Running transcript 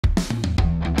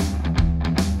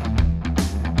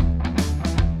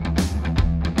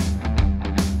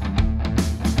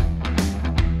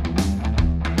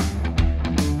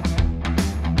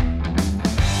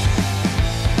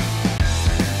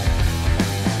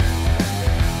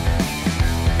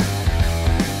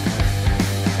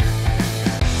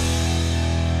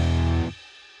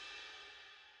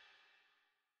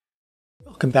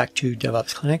Welcome back to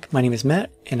DevOps Clinic. My name is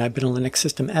Matt, and I've been a Linux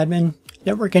system admin,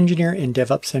 network engineer, and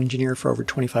DevOps engineer for over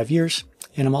 25 years,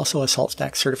 and I'm also a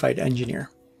SaltStack certified engineer.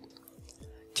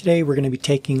 Today we're going to be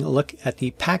taking a look at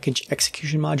the package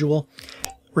execution module.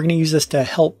 We're going to use this to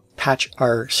help patch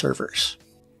our servers.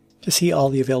 To see all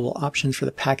the available options for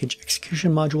the package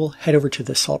execution module, head over to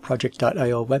the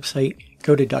saltproject.io website,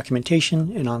 go to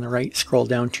documentation, and on the right scroll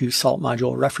down to Salt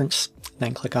module reference,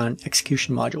 then click on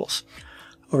execution modules.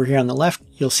 Over here on the left,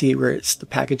 you'll see where it's the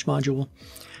package module.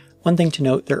 One thing to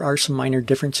note, there are some minor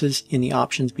differences in the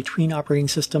options between operating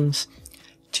systems.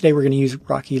 Today we're going to use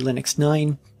Rocky Linux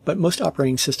 9, but most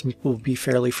operating systems will be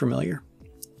fairly familiar.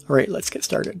 All right, let's get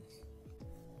started.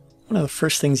 One of the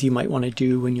first things you might want to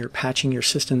do when you're patching your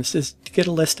systems is to get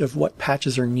a list of what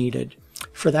patches are needed.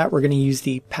 For that, we're going to use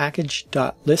the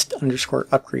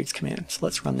pkg.list_upgrades command. So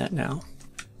let's run that now.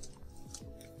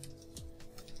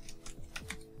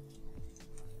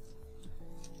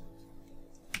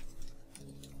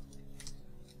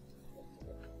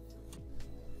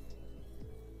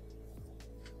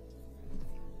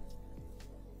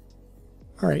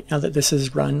 All right, now that this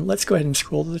is run, let's go ahead and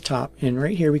scroll to the top. And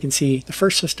right here we can see the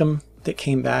first system that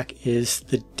came back is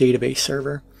the database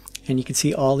server. And you can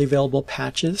see all the available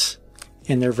patches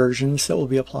and their versions that will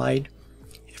be applied.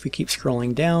 If we keep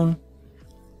scrolling down,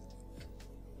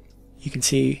 you can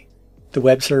see the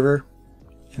web server.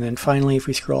 And then finally, if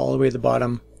we scroll all the way to the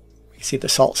bottom, we can see the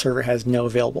Salt server has no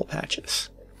available patches.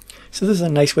 So this is a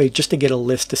nice way just to get a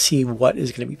list to see what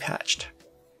is going to be patched.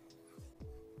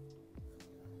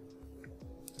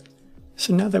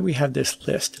 So now that we have this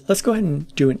list, let's go ahead and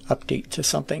do an update to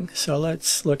something. So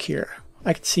let's look here.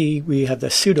 I can see we have the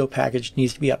sudo package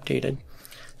needs to be updated.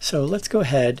 So let's go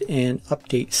ahead and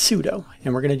update sudo.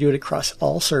 And we're going to do it across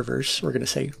all servers. We're going to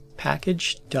say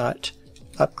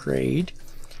pkg.upgrade.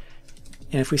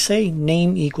 And if we say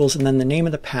name equals and then the name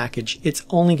of the package, it's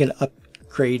only going to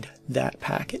upgrade that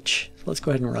package. So let's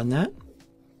go ahead and run that.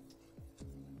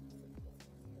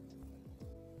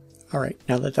 All right,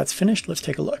 now that that's finished, let's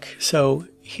take a look. So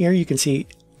here you can see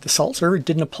the Salt server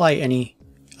didn't apply any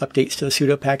updates to the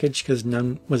sudo package because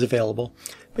none was available.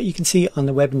 But you can see on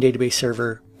the web and database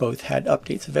server, both had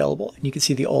updates available. And you can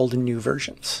see the old and new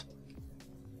versions.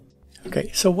 Okay,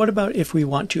 so what about if we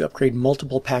want to upgrade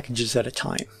multiple packages at a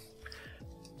time?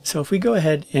 So if we go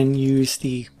ahead and use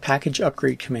the package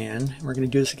upgrade command, we're going to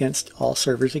do this against all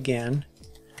servers again.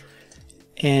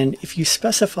 And if you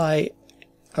specify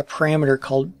a parameter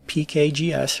called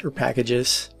pkgs or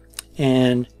packages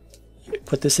and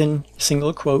put this in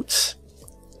single quotes,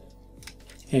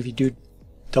 and if you do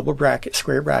double bracket,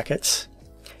 square brackets,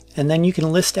 and then you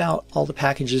can list out all the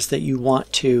packages that you want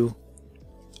to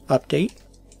update.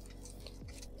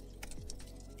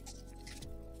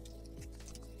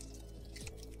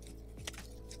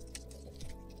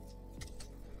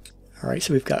 All right,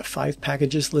 so we've got 5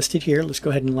 packages listed here. Let's go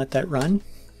ahead and let that run.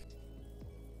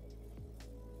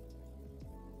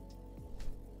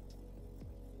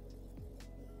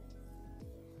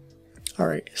 All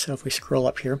right, so if we scroll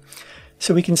up here,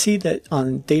 so we can see that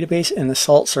on database and the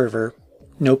Salt server,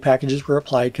 no packages were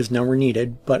applied because none were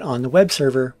needed, but on the web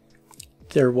server,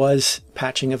 there was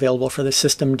patching available for the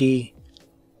systemd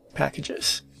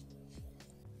packages.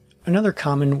 Another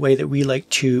common way that we like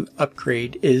to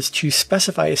upgrade is to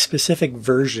specify a specific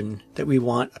version that we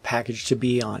want a package to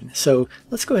be on. So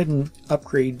let's go ahead and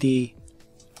upgrade the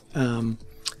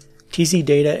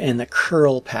tzdata and the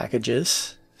curl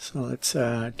packages. So let's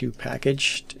do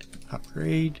packaged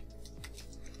upgrade.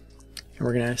 And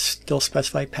we're going to still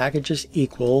specify packages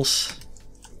equals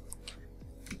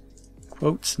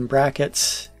quotes and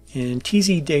brackets. And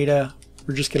tzdata,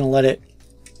 we're just going to let it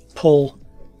pull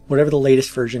whatever the latest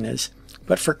version is.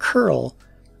 But for curl,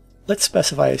 let's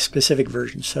specify a specific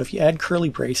version. So if you add curly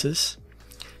braces,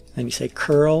 then you say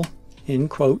curl in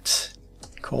quotes,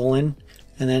 colon,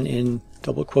 and then in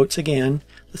double quotes again,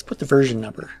 let's put the version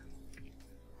number.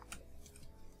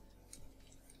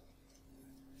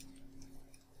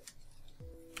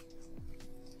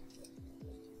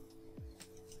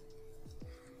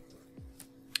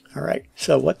 All right,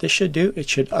 so what this should do, it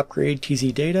should upgrade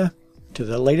tzdata to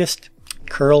the latest,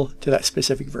 curl to that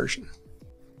specific version.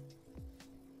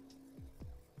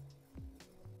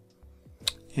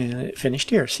 And it finished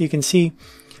here. So you can see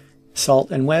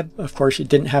Salt and web, of course, it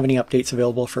didn't have any updates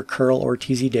available for curl or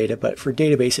tzdata, but for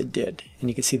database it did. And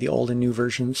you can see the old and new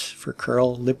versions for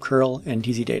curl, libcurl, and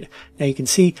tzdata. Now you can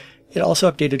see it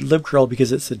also updated libcurl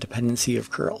because it's a dependency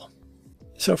of curl.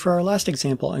 So for our last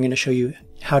example, I'm going to show you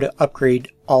how to upgrade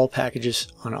all packages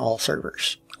on all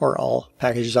servers, or all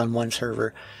packages on one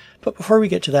server. But before we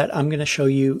get to that, I'm going to show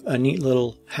you a neat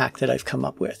little hack that I've come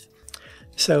up with.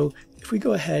 So if we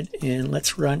go ahead and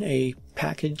let's run a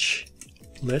package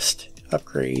list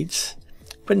upgrades,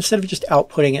 but instead of just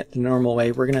outputting it the normal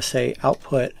way, we're going to say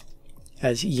output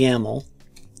as YAML.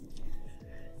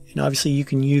 And obviously you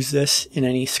can use this in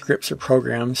any scripts or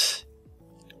programs,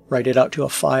 write it out to a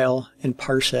file and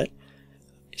parse it.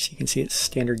 So you can see it's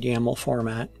standard YAML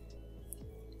format.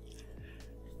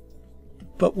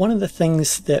 But one of the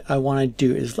things that I want to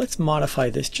do is let's modify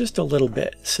this just a little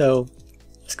bit. So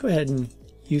let's go ahead and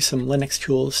use some Linux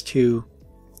tools to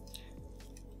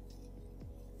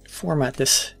format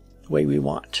this the way we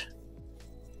want.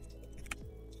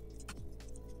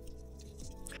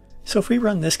 So if we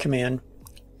run this command,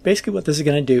 basically what this is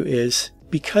going to do is,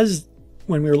 because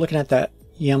when we were looking at that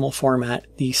YAML format,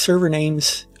 the server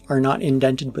names are not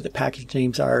indented, but the package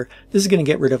names are, this is going to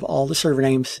get rid of all the server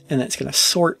names, and then it's going to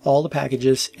sort all the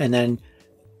packages and then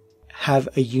have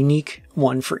a unique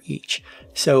one for each.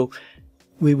 So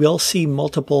we will see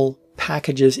multiple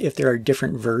packages if there are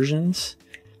different versions,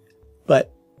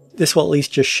 but this will at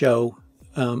least just show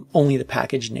only the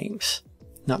package names,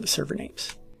 not the server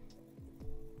names.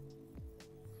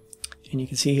 And you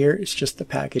can see here, it's just the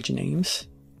package names.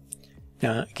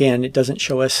 Now, again, it doesn't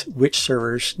show us which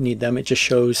servers need them. It just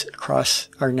shows across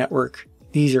our network,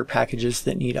 these are packages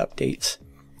that need updates.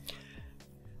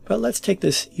 But let's take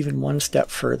this even one step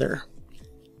further.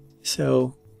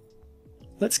 So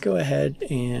let's go ahead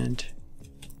and,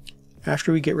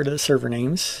 after we get rid of the server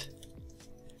names,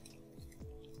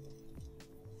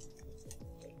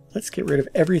 let's get rid of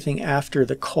everything after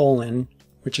the colon,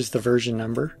 which is the version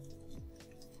number.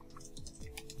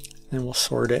 Then we'll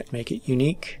sort it, make it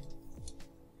unique.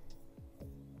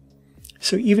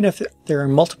 So even if there are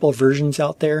multiple versions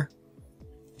out there,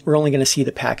 we're only going to see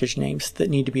the package names that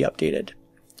need to be updated.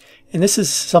 And this is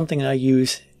something that I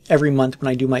use every month when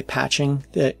I do my patching,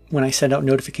 that when I send out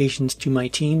notifications to my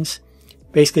teams,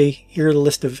 basically here are the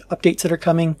list of updates that are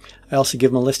coming. I also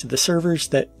give them a list of the servers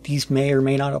that these may or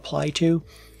may not apply to.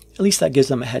 At least that gives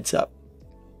them a heads up.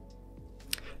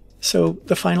 So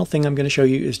the final thing I'm going to show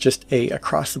you is just a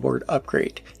across-the-board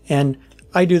upgrade. And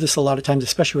I do this a lot of times,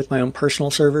 especially with my own personal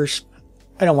servers.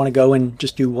 I don't want to go and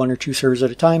just do 1 or 2 servers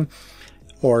at a time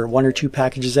or 1 or 2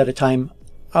 packages at a time.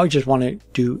 I just want to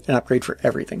do an upgrade for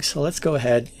everything. So let's go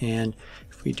ahead and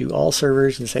if we do all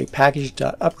servers and say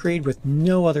pkg.upgrade with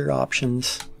no other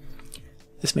options,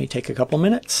 this may take a couple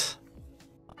minutes.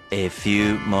 A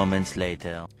few moments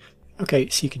later. Okay,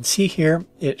 so you can see here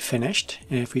it finished,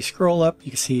 and if we scroll up, you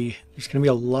can see there's going to be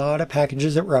a lot of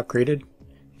packages that were upgraded.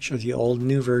 It shows you old and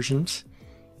new versions.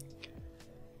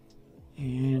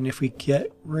 And if we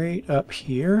get right up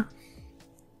here,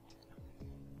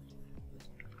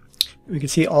 we can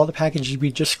see all the packages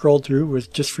we just scrolled through was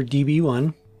just for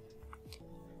DB1.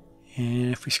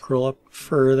 And if we scroll up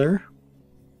further,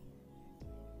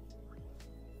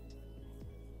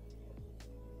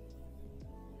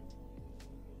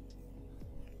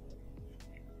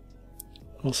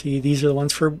 we'll see these are the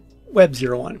ones for Web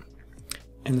 01,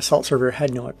 and the Salt server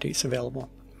had no updates available.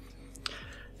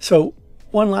 So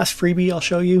one last freebie I'll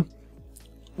show you.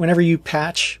 Whenever you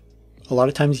patch, a lot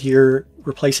of times you're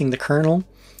replacing the kernel,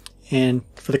 and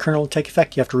for the kernel to take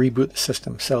effect, you have to reboot the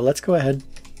system. So let's go ahead,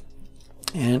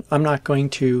 and I'm not going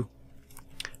to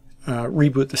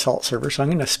reboot the Salt server, so I'm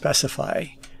going to specify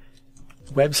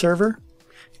web server,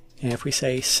 and if we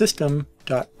say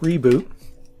system.reboot,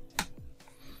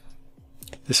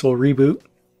 this will reboot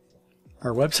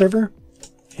our web server,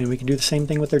 and we can do the same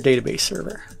thing with our database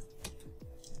server.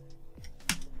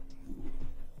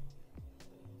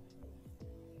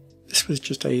 This was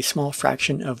just a small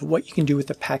fraction of what you can do with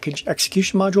the package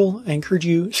execution module. I encourage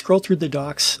you, scroll through the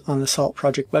docs on the Salt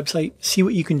project website, see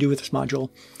what you can do with this module.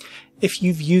 If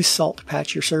you've used Salt to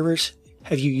patch your servers,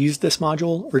 have you used this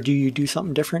module, or do you do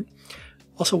something different?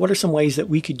 Also, what are some ways that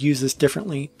we could use this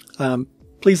differently?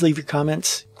 Please leave your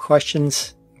comments,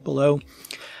 questions below.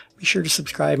 Be sure to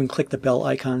subscribe and click the bell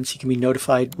icon so you can be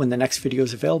notified when the next video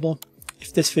is available.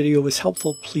 If this video was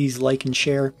helpful, please like and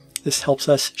share. This helps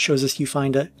us, shows us you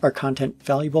find our content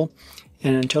valuable.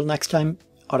 And until next time,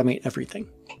 automate everything.